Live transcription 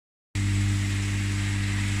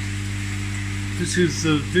This is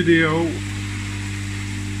a video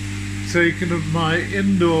taken of my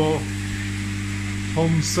indoor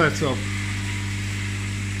home setup,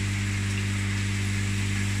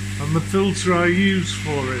 and the filter I use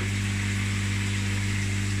for it.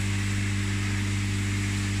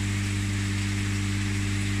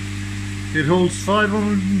 It holds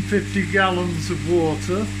 550 gallons of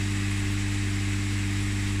water,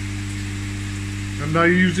 and I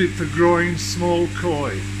use it for growing small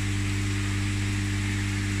koi.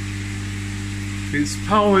 It's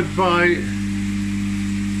powered by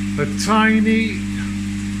a tiny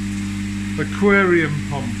aquarium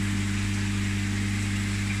pump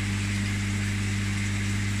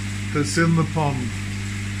that's in the pond.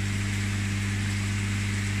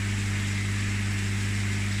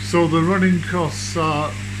 So the running costs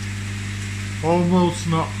are almost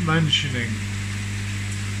not mentioning.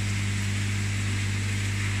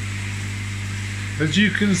 As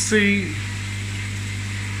you can see,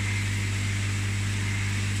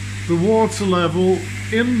 the water level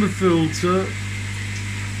in the filter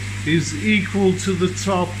is equal to the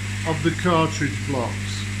top of the cartridge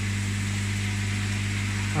blocks,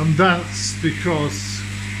 and that's because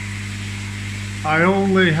I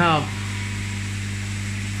only have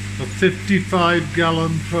a 55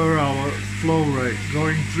 gallon per hour flow rate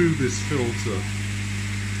going through this filter.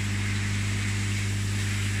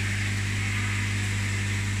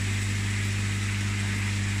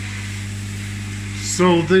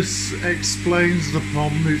 So this explains the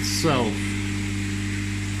pond itself.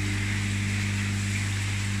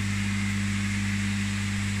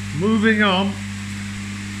 Moving on.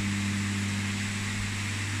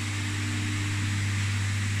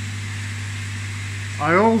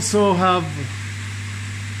 I also have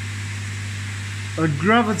a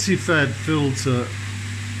gravity fed filter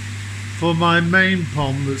for my main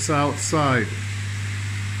pond that's outside.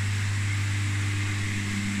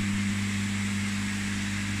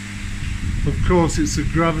 Of course, it's a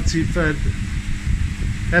gravity fed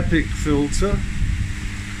Epic filter.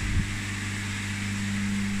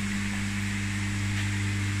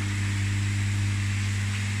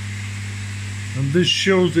 And this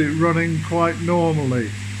shows it running quite normally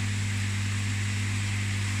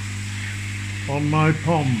on my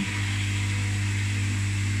pond.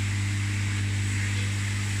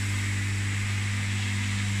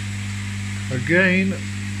 Again,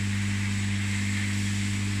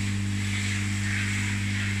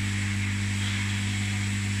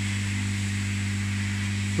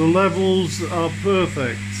 the levels are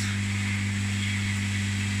perfect.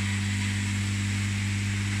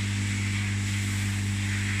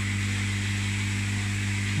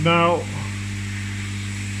 Now,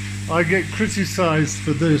 I get criticised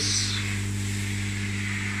for this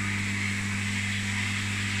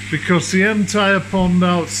because the entire pond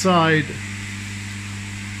outside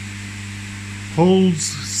holds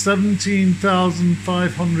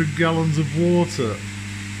 17,500 gallons of water,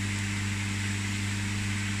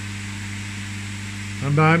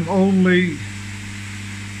 and I'm only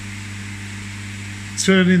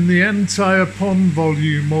turning the entire pond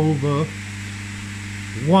volume over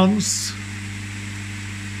once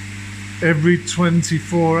every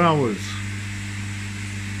 24 hours.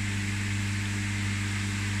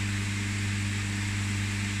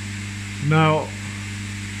 Now,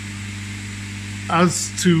 as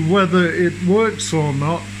to whether it works or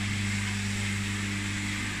not,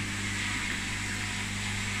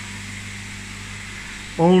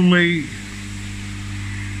 only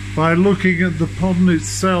by looking at the pond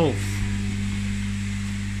itself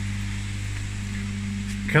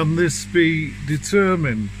can this be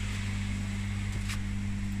determined.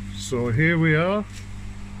 So here we are.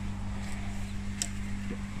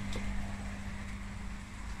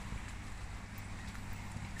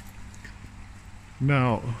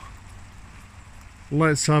 Now,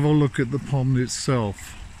 let's have a look at the pond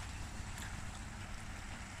itself.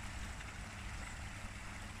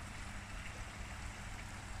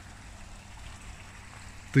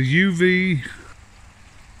 The UV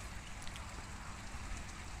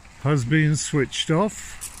has been switched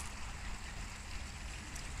off.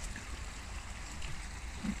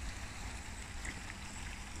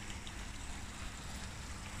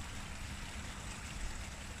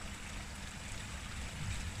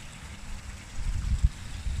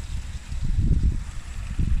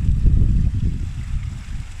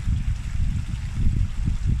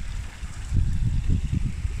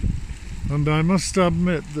 And I must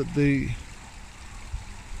admit that the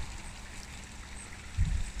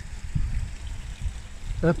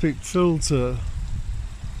Epic filter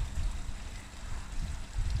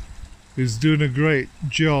is doing a great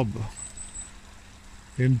job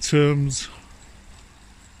in terms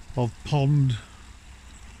of pond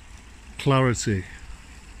clarity.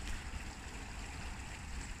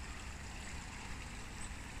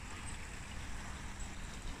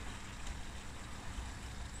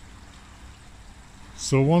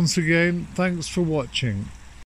 So once again, thanks for watching.